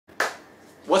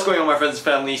What's going on, my friends and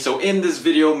family? So in this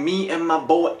video, me and my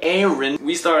boy Aaron,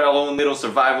 we started our own little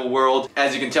survival world.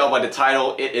 As you can tell by the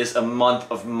title, it is a month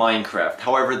of Minecraft.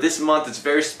 However, this month is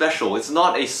very special. It's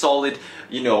not a solid,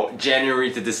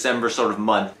 January to December sort of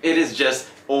month. It is just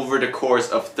over the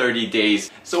course of 30 days.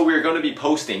 So we're going to be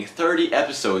posting 30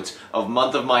 episodes of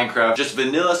Month of Minecraft, just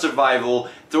vanilla survival,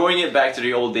 throwing it back to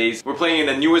the old days. We're playing in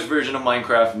the newest version of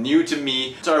Minecraft, new to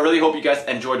me. So I really hope you guys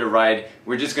enjoy the ride.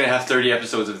 We're just gonna have 30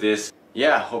 episodes of this.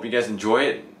 Yeah, hope you guys enjoy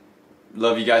it.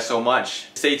 Love you guys so much.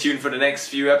 Stay tuned for the next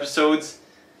few episodes,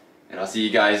 and I'll see you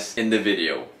guys in the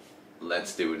video.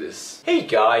 Let's do this. Hey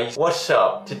guys, what's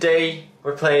up? Today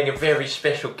we're playing a very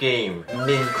special game,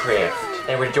 Minecraft,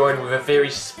 and we're joined with a very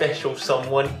special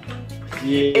someone,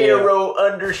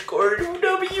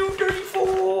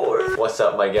 Arrow_W34. What's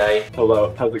up, my guy?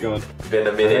 Hello, how's it going? Been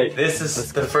a minute. Hey, this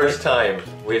is the first time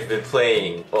we've been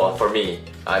playing. Well, for me,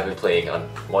 I've been playing on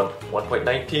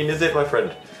 1.19. Is it, my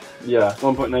friend? Yeah,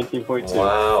 1.19.2.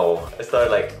 Wow. I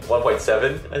started like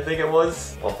 1.7, I think it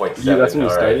was. 1.7. Yeah, that's when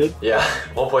you started? Yeah,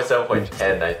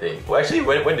 1.7.10, I think. Well, actually,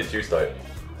 when did you start?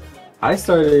 I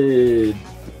started...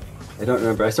 I don't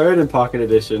remember. I started in Pocket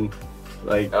Edition,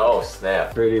 like... Oh,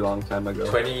 snap. Pretty long time ago.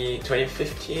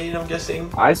 2015, I'm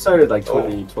guessing? I started like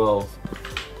 2012.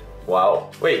 Wow.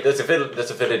 Wait, there's a village.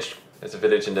 There's a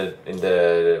village in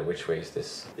the which way is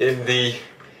this? In the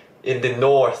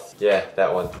north. Yeah,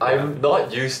 that one. I'm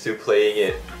not used to playing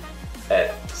it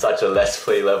at such a let's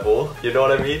play level. You know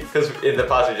what I mean? Because in the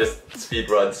past we just speed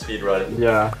run.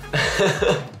 Yeah.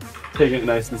 Taking it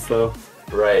nice and slow.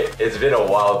 Right. It's been a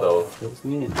while though. That's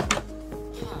me.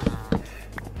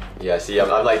 Yeah. See,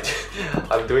 I'm like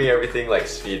I'm doing everything like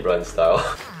speed run style.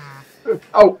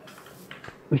 Oh.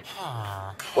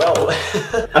 Well.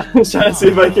 I was trying to see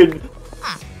if I could.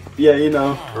 Yeah, you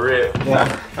know. Rip.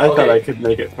 Yeah, I thought I could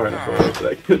make it far enough away, but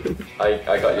I couldn't. I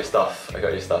got your stuff. I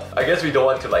guess we don't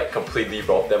want to like completely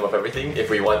rob them of everything. If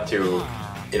we want to,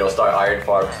 start iron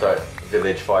farm, start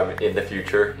village farm in the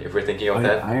future. If we're thinking of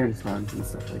that. Iron farms and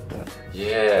stuff like that.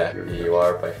 Yeah, you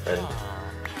are, my friend.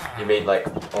 You made like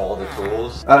all the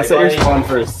tools. Set your spawn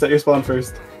first. Set your spawn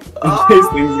first. In case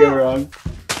things go wrong.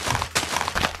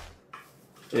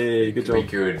 Hey, good job. We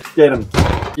good. Get him.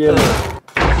 Get him.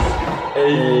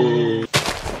 Hey.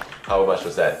 How much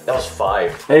was that? That was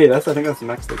 5. Hey, I think that's the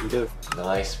max they can give.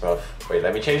 Nice, bro. Wait,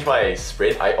 let me change my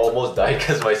sprint. I almost died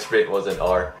because my sprint was an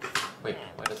R. Wait,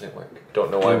 why doesn't it work?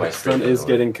 Don't know why my sprint is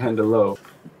getting kind of low.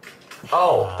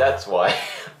 Oh, that's why.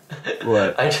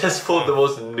 What? I just pulled the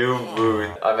most noob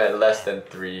mood. I'm at less than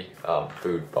 3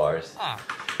 food bars.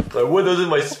 Like, what doesn't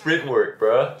my sprint work,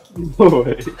 bruh? No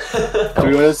way. Do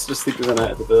we want to just sleep through the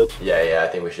night at the village? Yeah, I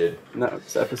think we should. No,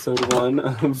 it's episode 1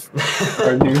 of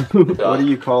our new... What are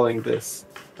you calling this?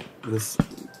 This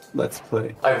Let's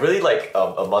Play? I really like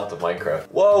a month of Minecraft.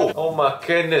 Whoa! Oh my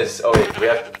goodness! Oh wait, we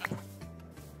have...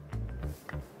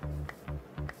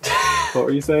 What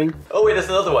were you saying? Oh wait, there's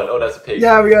another one. Oh, that's a pig.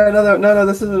 Yeah, we got another... No,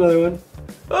 this is another one.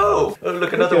 Oh!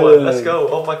 Look, another one. Let's go.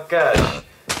 Oh my gosh.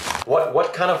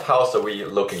 What kind of house are we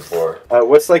looking for?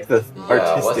 What's like the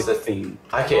artistic theme?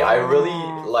 Okay, I really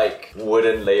like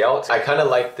wooden layouts. I kind of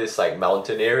like this like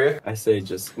mountain area. I say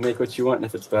just make what you want, and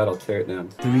if it's bad, I'll tear it down.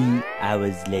 3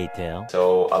 hours later.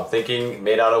 So I'm thinking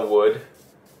made out of wood.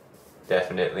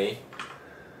 Definitely.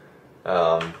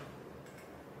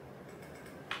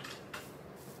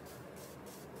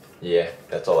 Yeah,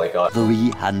 that's all I got.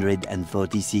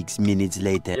 346 minutes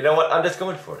later. You know what? I'm just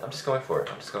going for it.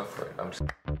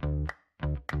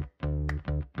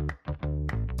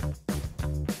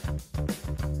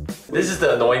 This is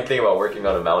the annoying thing about working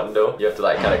on a mountain though. You have to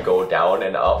like kind of go down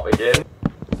and up again.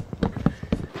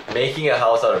 Making a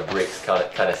house out of bricks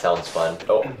kind of sounds fun.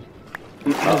 Oh.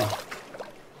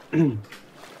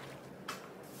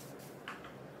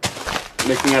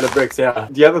 Making out of bricks, yeah.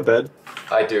 Do you have a bed?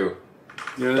 I do.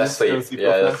 Let's sleep.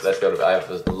 Yeah, let's go to bed. I have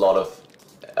a lot of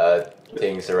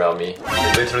things around me.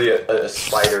 Literally a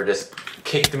spider just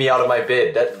kicked me out of my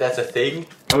bed. That's a thing?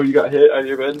 Oh, you got hit on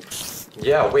your bed?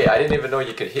 Yeah, wait, I didn't even know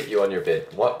you could hit you on your bed.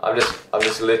 What? I'm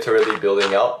just literally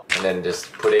building up and then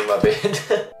just putting my bed.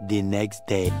 The next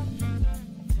day.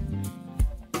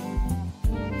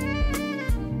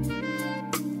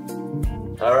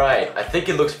 Alright, I think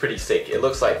it looks pretty sick. It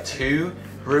looks like 2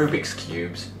 Rubik's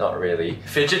Cubes. Not really.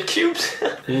 Fidget cubes?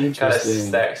 Kind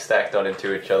of stacked on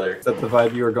into each other. Is that the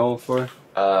vibe you were going for?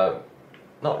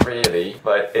 Not really,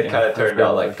 but it kind of turned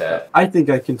out like that. I think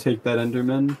I can take that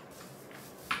Enderman.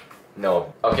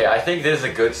 No. Okay, I think this is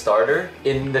a good starter.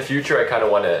 In the future, I kind of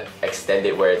want to extend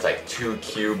it where it's like 2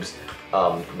 cubes,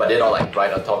 but they're not like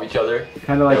right on top of each other.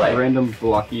 Kind of like random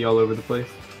blocky all over the place.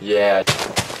 Yeah.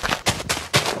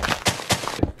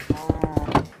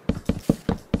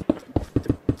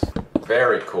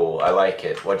 Very cool. I like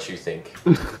it. What you think?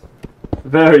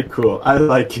 Very cool. I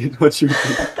like it. What you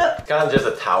think? It's kind of just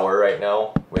a tower right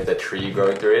now with a tree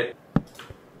growing through it.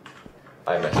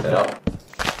 I messed it up.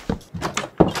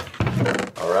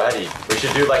 Alrighty. We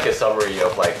should do like a summary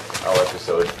of like our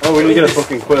episode. Oh, we need to get a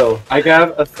fucking quill. I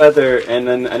got a feather and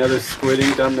then another squid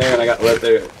ink down there and I got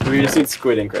leather. We just need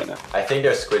squid ink right now. I think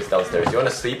there's squids downstairs. Do you want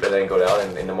to sleep and then go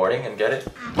down in the morning and get it?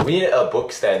 We need a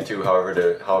book stand too, however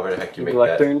the heck you make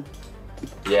Lectern? that.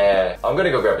 Yeah. I'm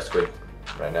gonna go grab a squid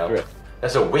right now. Right.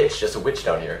 There's a witch. There's a witch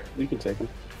down here. You can take him.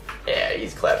 Yeah,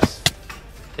 he's claps.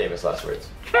 Famous last words.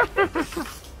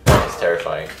 It's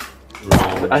terrifying.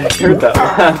 I heard that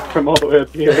laugh from all the way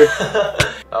up here.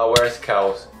 Where's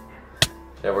cows?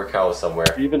 There were cows somewhere.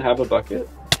 Do you even have a bucket?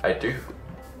 I do.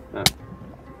 No.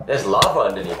 There's lava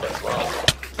underneath as well.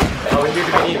 How many do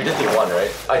we need? We just need one,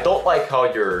 right? I don't like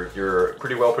how you're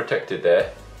pretty well protected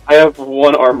there. I have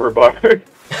one armor bar.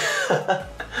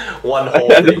 One whole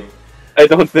thing. I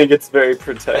don't think it's very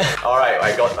protected. Alright,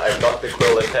 I've got the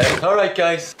quill in tag. Alright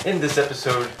guys, in this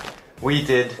episode we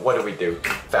did, what did we do?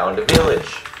 Found a village.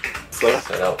 So,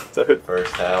 Set up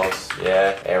first house,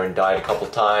 yeah. Aaron died a couple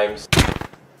times.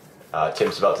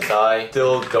 Tim's about to die.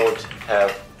 Still don't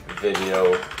have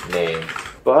video name.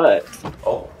 but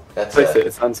Oh, that's place it.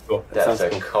 It sounds cool. It that's sounds a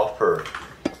cool. copper.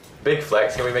 Big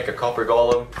flex, can we make a copper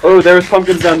golem? Oh, there was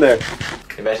pumpkins down there.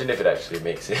 Imagine if it actually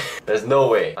makes it. There's no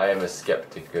way. I am a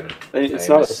skeptical. It's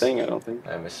not a thing, I don't think.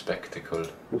 I'm a spectacle.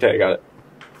 Okay, I got it.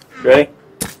 Ready?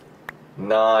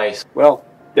 Nice. Well,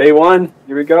 day one.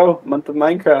 Here we go. Month of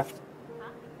Minecraft.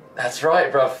 That's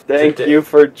right, bruv. Thank you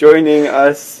for joining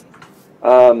us.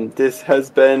 This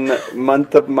has been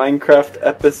Month of Minecraft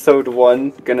episode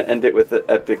 1. Gonna end it with an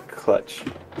epic clutch.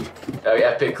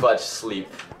 Epic clutch sleep.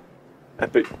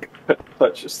 Epic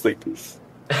clutch sleepies.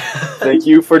 Thank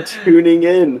you for tuning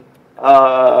in.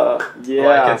 Yeah.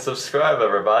 Like and subscribe,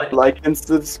 everybody. Like and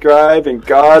subscribe, and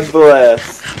God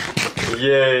bless.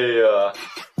 Yeah.